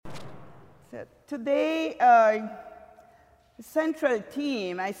So today, the central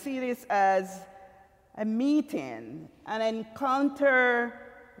theme, I see this as a meeting, an encounter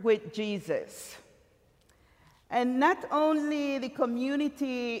with Jesus. And not only the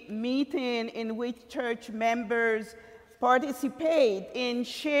community meeting in which church members participate in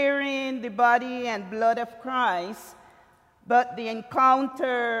sharing the body and blood of Christ, but the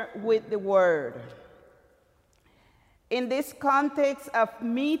encounter with the Word. In this context of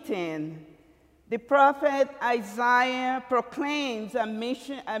meeting, the prophet Isaiah proclaims a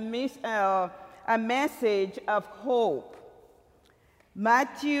message of hope.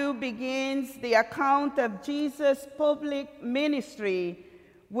 Matthew begins the account of Jesus' public ministry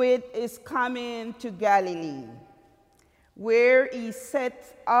with his coming to Galilee, where he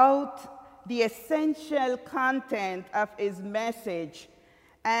sets out the essential content of his message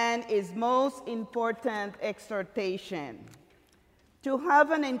and his most important exhortation. To have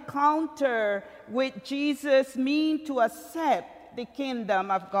an encounter with Jesus means to accept the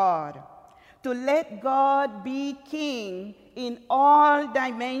kingdom of God, to let God be king in all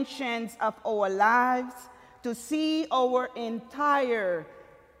dimensions of our lives, to see our entire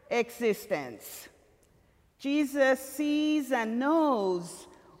existence. Jesus sees and knows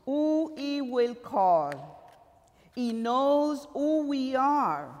who he will call. He knows who we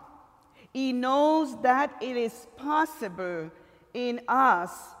are. He knows that it is possible in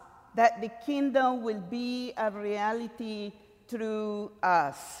us that the kingdom will be a reality through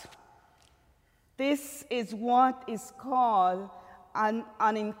us. This is what is called an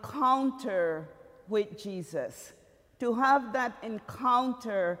encounter with Jesus. To have that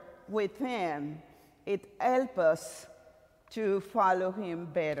encounter with him, it helps us to follow him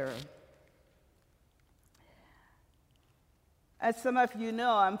better. As some of you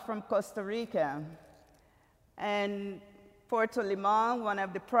know, I'm from Costa Rica, and Puerto Limon, one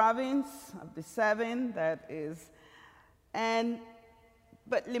of the provinces of the 7 that is,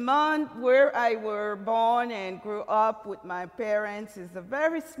 but Limon, where I were born and grew up with my parents, is a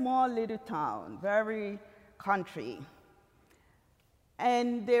very small little town, very country.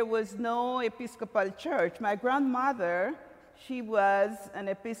 And there was no Episcopal church. My grandmother, she was an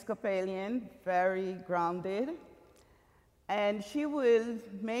Episcopalian, very grounded. And she will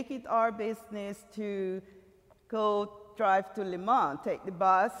make it our business to go drive to Limon, take the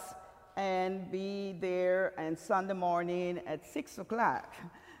bus, and be there on Sunday morning at 6 o'clock.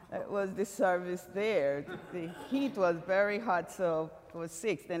 That was the service there. The heat was very hot, so it was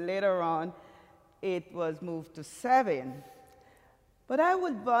 6. Then later on, it was moved to 7. But I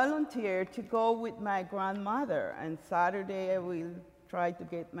would volunteer to go with my grandmother, and Saturday I will try to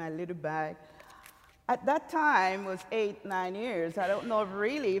get my little bag. At that time, was 8, 9 years. I don't know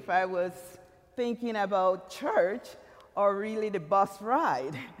really if I was thinking about church or really the bus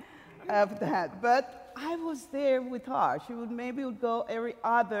ride of that. But I was there with her. She would maybe go every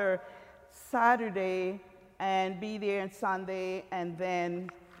other Saturday and be there on Sunday and then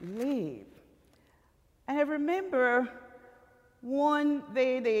leave. And I remember one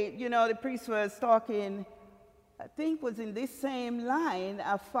day, the priest was talking, I think was in this same line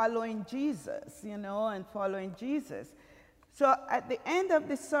of following Jesus, and following Jesus. So at the end of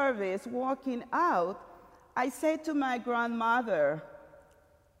the service, walking out, I said to my grandmother,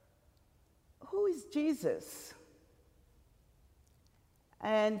 "Who is Jesus?"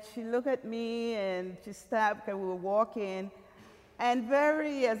 And she looked at me and she stopped, and we were walking, and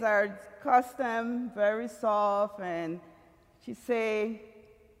very, as our custom, very soft, and she said,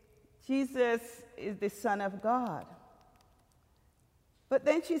 "Jesus is the Son of God." But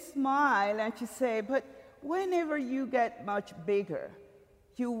then she smiled and she said, "But whenever you get much bigger,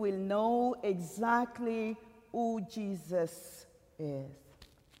 you will know exactly who Jesus is."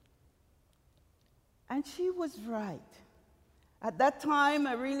 And she was right. At that time,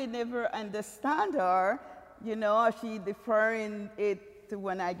 I really never understand her, she deferring it to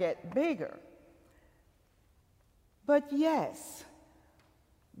when I get bigger. But yes,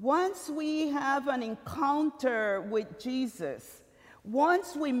 once we have an encounter with Jesus,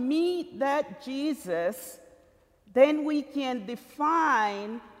 once we meet that Jesus, then we can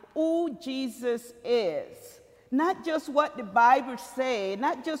define who Jesus is. Not just what the Bible says,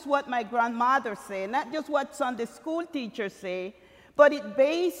 not just what my grandmother said, not just what Sunday school teachers say, but it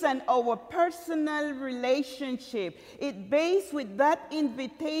based on our personal relationship. It based with that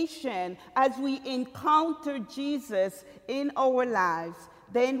invitation as we encounter Jesus in our lives,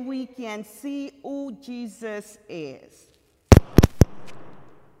 then we can see who Jesus is.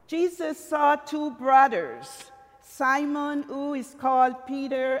 Jesus saw 2 brothers, Simon, who is called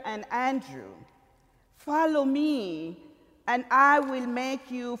Peter, and Andrew. "Follow me," and I will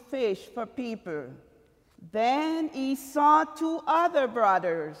make you fish for people. Then he saw two other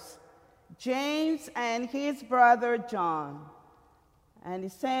brothers, James and his brother John, and the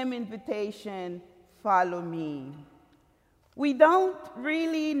same invitation, follow me. We don't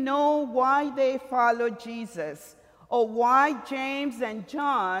really know why they followed Jesus or why James and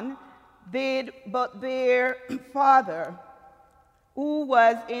John did, but their father, who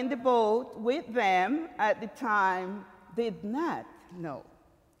was in the boat with them at the time, did not know.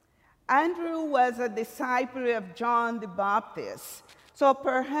 Andrew was a disciple of John the Baptist, so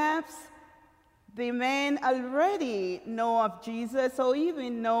perhaps the men already know of Jesus or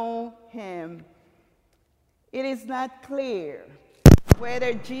even know him. It is not clear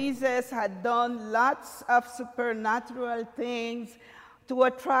whether Jesus had done lots of supernatural things to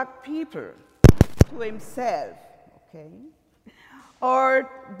attract people to himself, okay? Or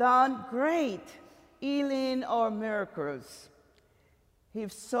done great healing or miracles.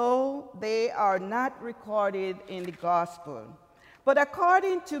 If so, they are not recorded in the gospel. But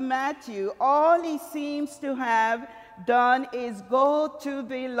according to Matthew, all he seems to have done is go to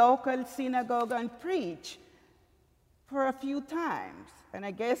the local synagogue and preach for a few times, and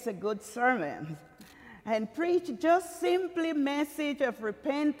I guess a good sermon, and preach just simply message of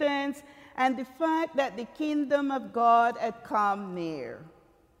repentance and the fact that the kingdom of God had come near.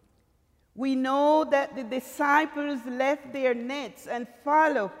 We know that the disciples left their nets and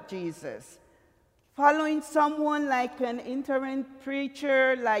followed Jesus. Following someone like an itinerant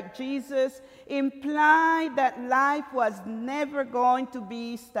preacher like Jesus implied that life was never going to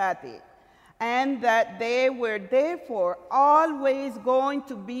be static, and that they were therefore always going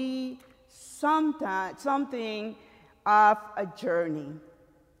to be something of a journey.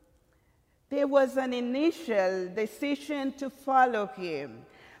 There was an initial decision to follow him,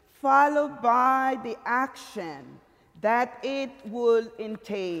 followed by the action that it would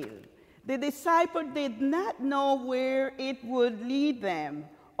entail. The disciples did not know where it would lead them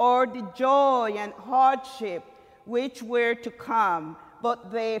or the joy and hardship which were to come,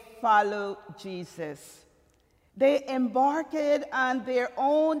 but they followed Jesus. They embarked on their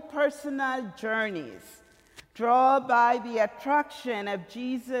own personal journeys, drawn by the attraction of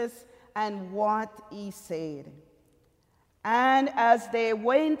Jesus and what he said. And as they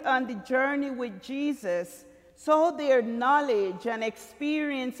went on the journey with Jesus, so their knowledge and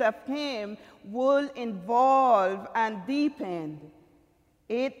experience of him would evolve and deepen.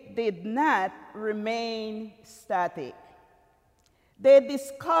 It did not remain static. They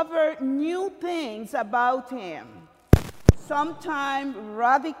discovered new things about him, sometimes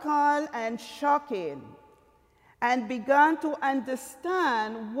radical and shocking, and began to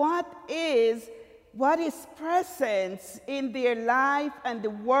understand what his presence in their life and the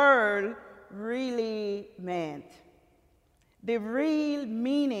world really meant, the real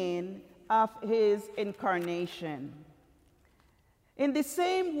meaning of his incarnation. In the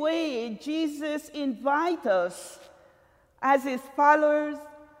same way, Jesus invites us as his followers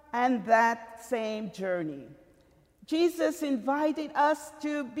on that same journey. Jesus invited us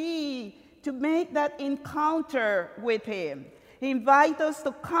to make that encounter with him. He invites us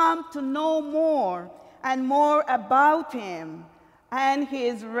to come to know more and more about him and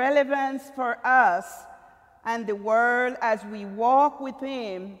his relevance for us and the world as we walk with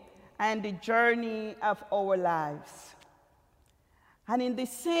him and the journey of our lives. And in the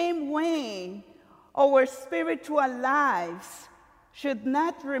same way, our spiritual lives should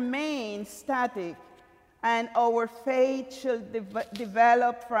not remain static, and our faith should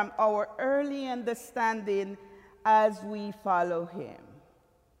develop from our early understanding as we follow him.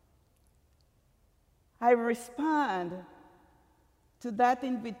 I respond to that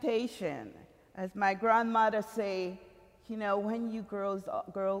invitation as my grandmother say, you know, when you grow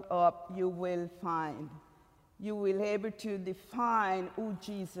up, you will be able to define who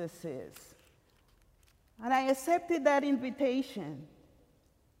Jesus is. And I accepted that invitation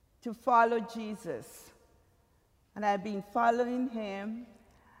to follow Jesus. And I've been following him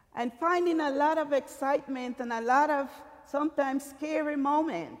and finding a lot of excitement and a lot of sometimes scary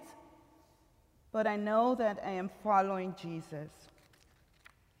moments. But I know that I am following Jesus.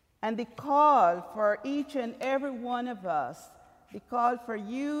 And the call for each and every one of us, the call for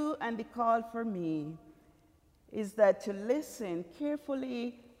you and the call for me, is that to listen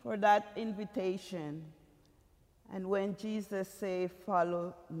carefully for that invitation. And when Jesus said,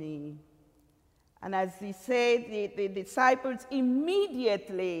 follow me. And as he said, the disciples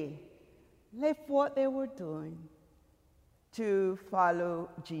immediately left what they were doing to follow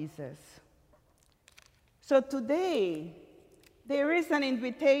Jesus. So today, there is an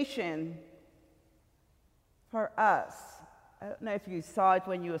invitation for us I don't know if you saw it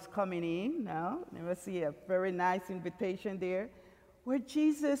when you was coming in. No, you will see a very nice invitation there, where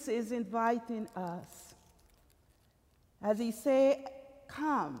Jesus is inviting us. As he say,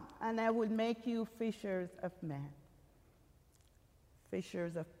 come, and I will make you fishers of men.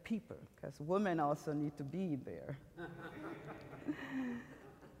 Fishers of people, because women also need to be there.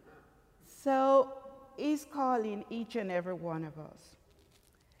 So he's calling each and every one of us.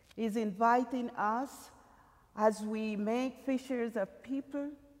 He's inviting us as we make fishers of people.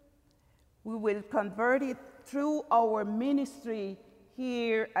 We will convert it through our ministry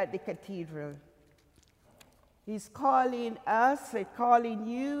here at the cathedral. He's calling us, he's calling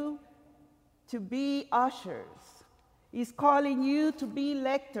you to be ushers. He's calling you to be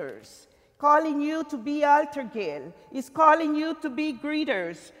lectors, calling you to be altar girl. He's calling you to be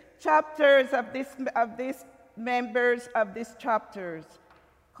greeters, chapters of this members of these chapters,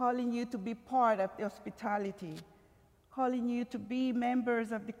 calling you to be part of the hospitality, calling you to be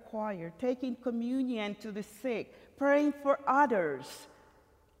members of the choir, taking communion to the sick, praying for others.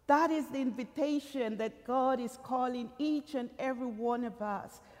 That is the invitation that God is calling each and every one of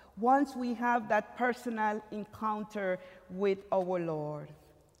us once we have that personal encounter with our Lord.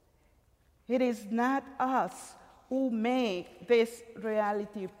 It is not us who make this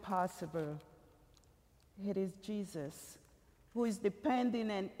reality possible. It is Jesus who is depending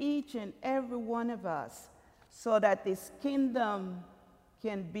on each and every one of us so that this kingdom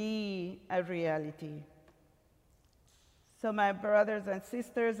can be a reality. So my brothers and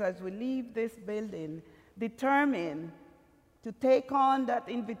sisters, as we leave this building, determined to take on that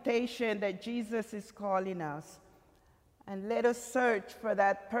invitation that Jesus is calling us, and let us search for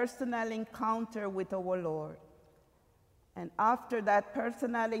that personal encounter with our Lord. And after that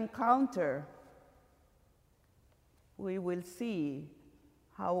personal encounter, we will see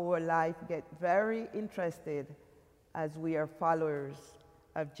how our life gets very interested as we are followers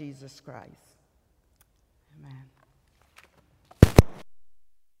of Jesus Christ. Amen.